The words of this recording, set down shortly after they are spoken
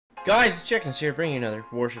Guys, Chickens here, bringing you another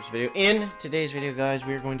Warships video. In today's video, guys,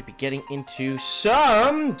 we are going to be getting into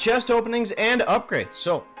some chest openings and upgrades.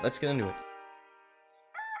 So, let's get into it.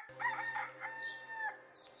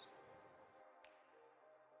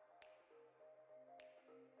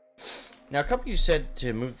 Now, a couple of you said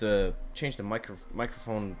to change the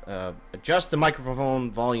microphone, adjust the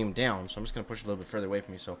microphone volume down. So I'm just going to push it a little bit further away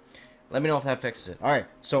from me. So, let me know if that fixes it. Alright,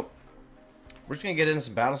 so, we're just going to get into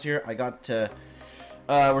some battles here. I got,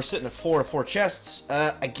 we're sitting at 4 chests,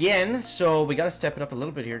 again, so we got to step it up a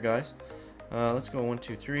little bit here, guys. Let's go 1,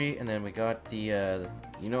 2, 3, and then we got the,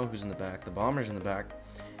 you know who's in the back, the bomber's in the back.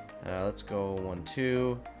 Let's go 1,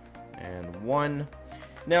 2, and 1.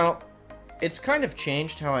 Now, it's kind of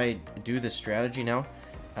changed how I do this strategy now.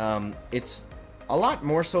 It's a lot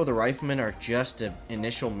more so the riflemen are just an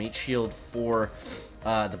initial meat shield for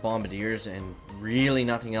the bombardiers and really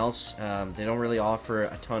nothing else. They don't really offer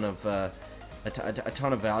a ton of a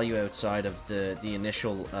ton of value outside of the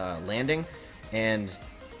initial landing, and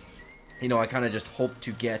you know, I kind of just hope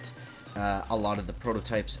to get a lot of the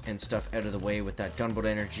prototypes and stuff out of the way with that gunboat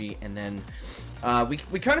energy, and then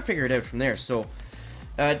we kind of figure it out from there. So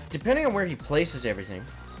depending on where he places everything,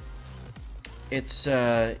 it's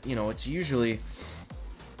you know, it's usually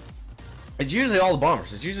all the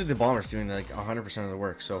bombers. It's usually the bombers doing like 100% of the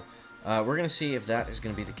work. So we're gonna see if that is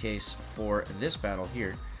gonna be the case for this battle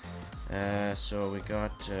here. So we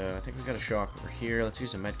got, I think we got a shock over here. Let's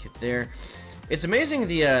use a medkit there. It's amazing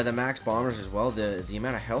the max bombers as well. The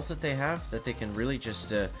amount of health that they have, that they can really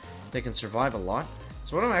just they can survive a lot.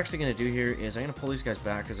 So what I'm actually going to do here is I'm going to pull these guys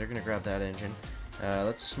back because they're going to grab that engine.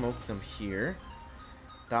 Let's smoke them here.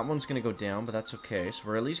 That one's going to go down, but that's okay. So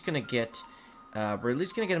we're at least going to get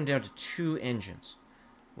them down to 2 engines,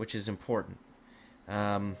 which is important.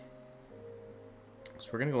 So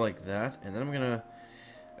we're going to go like that, and then I'm going to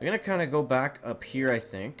kind of go back up here, I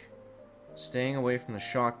think. Staying away from the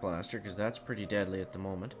shock blaster, because that's pretty deadly at the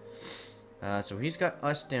moment. So he's got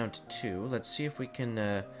us down to 2. Let's see if we can...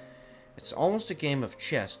 it's almost a game of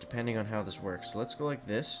chess, depending on how this works. So let's go like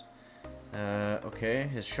this. Okay,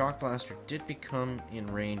 his shock blaster did become in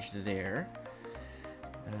range there.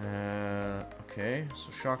 Okay,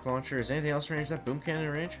 so shock launcher. Is anything else in range? Is that boom cannon in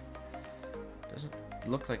range? Doesn't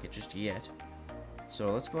look like it just yet. So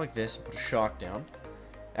let's go like this and put a shock down.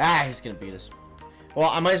 Ah, he's gonna beat us. Well,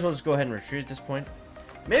 I might as well just go ahead and retreat at this point.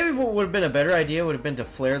 Maybe what would have been a better idea would have been to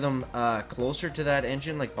flare them closer to that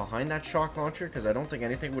engine, like behind that shock launcher, because I don't think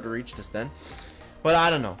anything would have reached us then. But I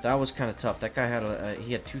don't know. That was kind of tough. That guy had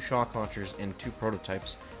he had 2 shock launchers and 2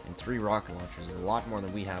 prototypes and 3 rocket launchers. A lot more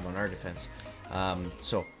than we have on our defense.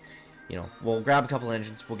 So, you know, we'll grab a couple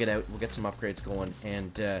engines. We'll get out. We'll get some upgrades going,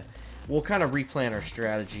 and we'll kind of replan our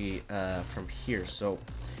strategy from here. So.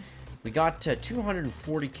 We got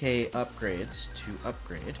 240k upgrades to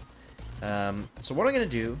upgrade. So what I'm gonna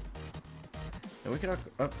do? Now we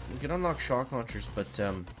can unlock shock launchers, but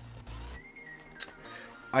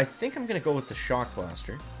I think I'm gonna go with the shock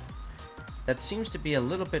blaster. That seems to be a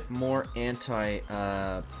little bit more anti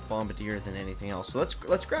bombardier than anything else. So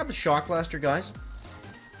let's grab the shock blaster, guys,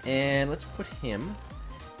 and let's put him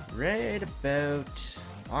right about.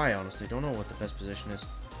 I honestly don't know what the best position is.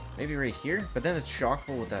 Maybe right here, but then it's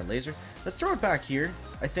shockable with that laser. Let's throw it back here,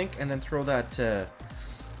 I think, and then throw that,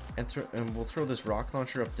 and we'll throw this rocket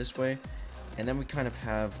launcher up this way, and then we kind of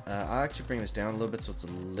have. I'll actually bring this down a little bit so it's a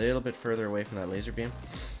little bit further away from that laser beam.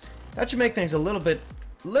 That should make things a little bit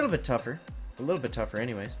tougher,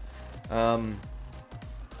 anyways. I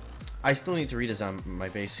still need to redesign my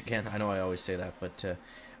base again. I know I always say that, but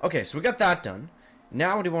okay. So we got that done.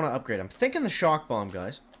 Now, what do you want to upgrade? I'm thinking the shock bomb,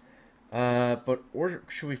 guys. Or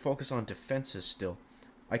should we focus on defenses still?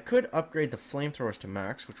 I could upgrade the flamethrowers to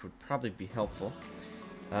max, which would probably be helpful.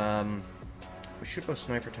 We should go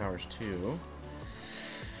sniper towers too.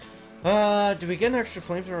 Do we get an extra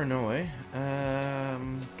flamethrower? No way.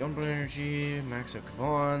 Gunboat energy, max out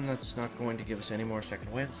Kavan. That's not going to give us any more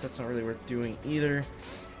second wins. That's not really worth doing either.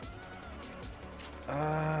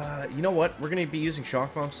 You know what? We're going to be using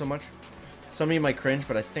shock bombs so much. Some of you might cringe,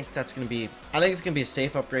 but I think that's going to be... I think it's going to be a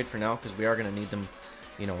safe upgrade for now, because we are going to need them,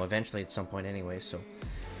 you know, eventually at some point anyway, so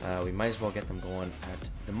we might as well get them going at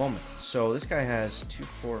the moment. So this guy has 2,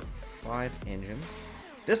 4, 5 engines.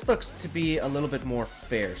 This looks to be a little bit more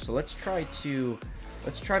fair, so let's try to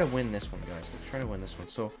win this one, guys. Let's try to win this one.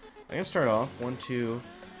 So I'm going to start off 1, 2,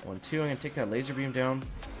 1, 2. I'm going to take that laser beam down.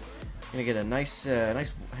 I'm going to get a nice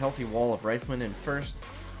healthy wall of riflemen in first.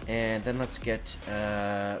 And then let's get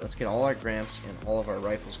all our Gramps and all of our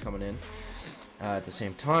rifles coming in at the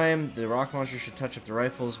same time. The rocket launcher should touch up the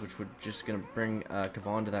rifles, which would just gonna bring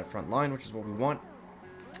Kavan to that front line, which is what we want.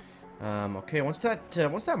 Okay, once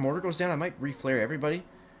that mortar goes down, I might reflare everybody.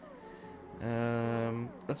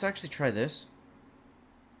 Let's actually try this.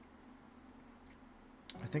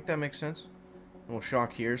 I think that makes sense. And we'll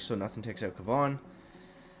shock here so nothing takes out Kavan.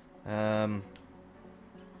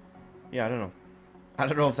 Yeah, I don't know. I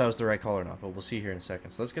don't know if that was the right call or not, but we'll see here in a second.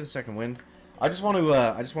 So let's get a second wind. I just want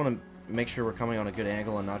to make sure we're coming on a good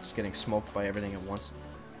angle and not just getting smoked by everything at once.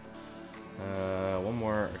 One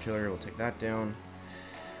more artillery, we'll take that down.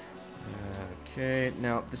 Okay,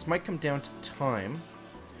 now this might come down to time.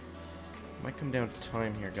 Might come down to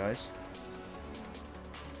time here, guys.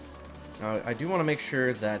 Now, I do want to make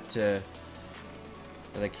sure that that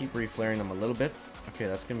I keep reflaring them a little bit. Okay,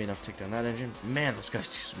 that's going to be enough to take down that engine. Man, those guys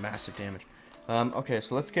do some massive damage. Okay,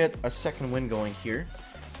 so let's get a second wind going here.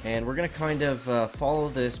 And we're going to kind of follow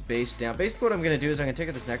this base down. Basically, what I'm going to do is I'm going to take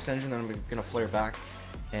out this next engine, and I'm going to flare back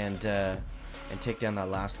and take down that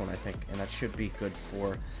last one, I think. And that should be good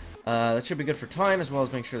for time, as well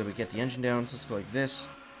as make sure that we get the engine down. So let's go like this.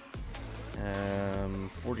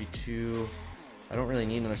 42. I don't really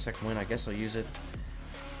need another second wind. I guess I'll use it.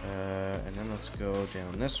 And then let's go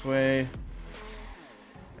down this way.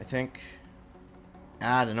 I think.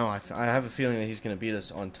 I don't know. I have a feeling that he's going to beat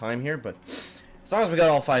us on time here, but as long as we got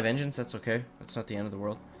all 5 engines, that's okay. That's not the end of the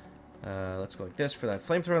world. Let's go like this for that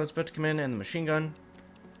flamethrower that's about to come in, and the machine gun.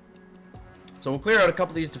 So we'll clear out a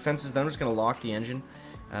couple of these defenses, then I'm just going to lock the engine,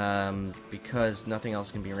 because nothing else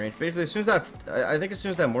can be arranged. Basically, as soon as that, I think as soon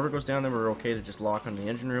as that mortar goes down, then we're okay to just lock on the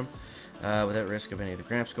engine room, without risk of any of the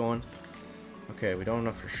gramps going. Okay, we don't have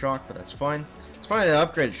enough for shock, but that's fine. It's funny that I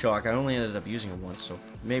upgraded shock. I only ended up using it once, so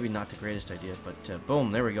maybe not the greatest idea, but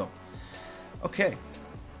boom, there we go. Okay.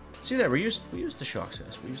 See there, we used the shock,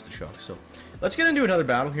 says. We used the shock. So let's get into another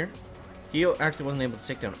battle here. He actually wasn't able to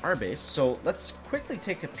take down our base, so let's quickly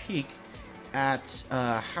take a peek at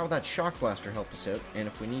how that shock blaster helped us out, and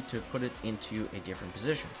if we need to put it into a different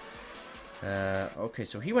position. Okay,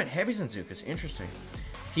 so he went heavy Zenzukas. Interesting.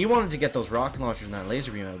 He wanted to get those rocket launchers and that laser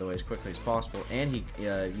beam out of the way as quickly as possible, and he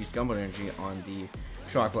used gunboat energy on the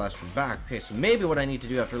shock blaster from back. Okay, so maybe what I need to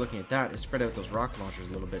do after looking at that is spread out those rocket launchers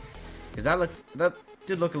a little bit, because that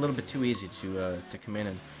did look a little bit too easy to come in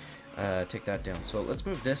and take that down. So let's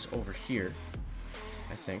move this over here,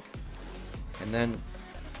 I think, and then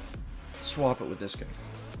swap it with this guy.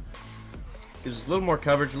 Gives us a little more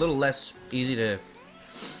coverage, a little less easy to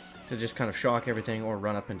just kind of shock everything or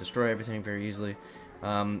run up and destroy everything very easily.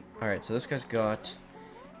 Alright, so this guy's got...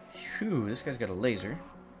 Whew, this guy's got a laser.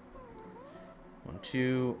 1,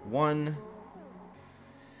 2, 1.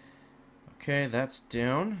 Okay, that's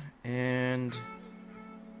down. And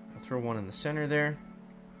I'll throw one in the center there.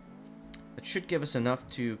 That should give us enough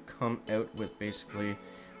to come out with basically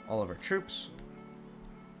all of our troops.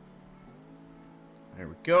 There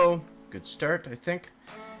we go. Good start, I think.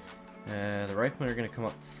 The riflemen are going to come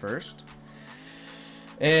up first.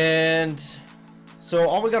 And so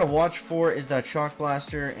all we got to watch for is that shock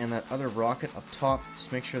blaster and that other rocket up top.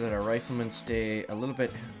 Just make sure that our riflemen stay a little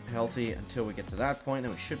bit healthy until we get to that point.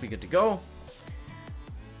 Then we should be good to go.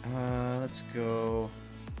 Let's go.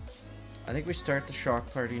 I think we start the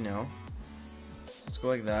shock party now. Let's go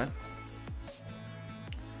like that.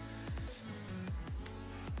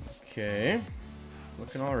 Okay.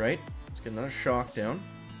 Looking alright. Let's get another shock down.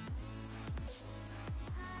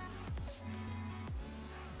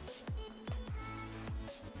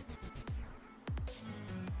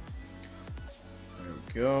 There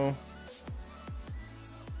we go.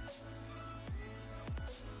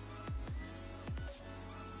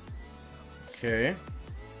 Okay.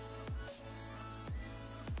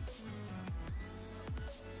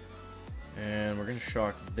 And we're going to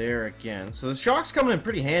shock there again. So the shock's coming in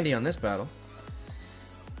pretty handy on this battle.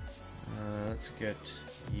 Let's get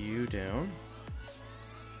you down.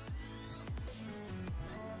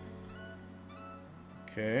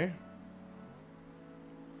 Okay.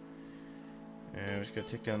 And we're just going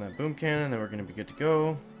to take down that boom cannon, then we're going to be good to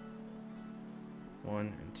go. 1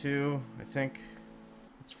 and 2, I think.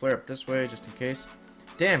 Let's flare up this way, just in case.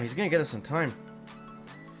 Damn, he's going to get us in time.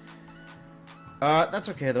 That's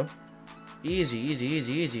okay, though. Easy, easy,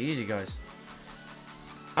 easy, easy, easy, guys.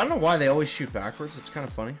 I don't know why they always shoot backwards. It's kind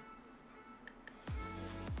of funny.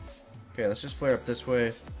 Okay, let's just flare up this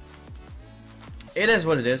way. It is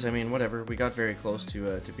what it is. I mean, whatever. We got very close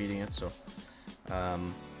to beating it, so...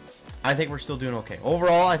 I think we're still doing okay.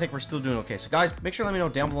 Overall, I think we're still doing okay. So, guys, make sure to let me know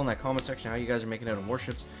down below in that comment section how you guys are making out on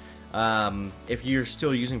warships. If you're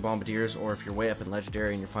still using bombardiers, or if you're way up in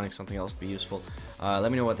legendary and you're finding something else to be useful,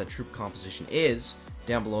 let me know what that troop composition is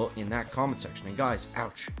down below in that comment section. And guys,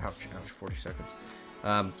 ouch, ouch, ouch, 40 seconds.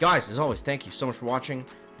 Guys, as always, thank you so much for watching.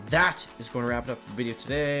 that is going to wrap it up the video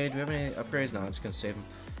today. Do we have any upgrades? No, I'm just going to save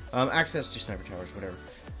them. Actually, that's just sniper towers, whatever.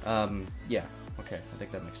 Yeah, okay, I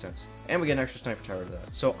think that makes sense. And we get an extra sniper tower to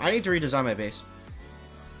that. So I need to redesign my base.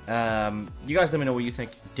 You guys let me know what you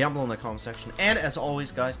think down below in the comment section. And as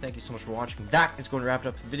always, guys, thank you so much for watching. That is going to wrap it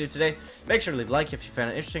up the video today. Make sure to leave a like if you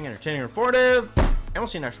found it interesting, entertaining, or informative. And we'll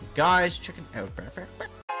see you next one, guys. Check it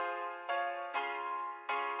out.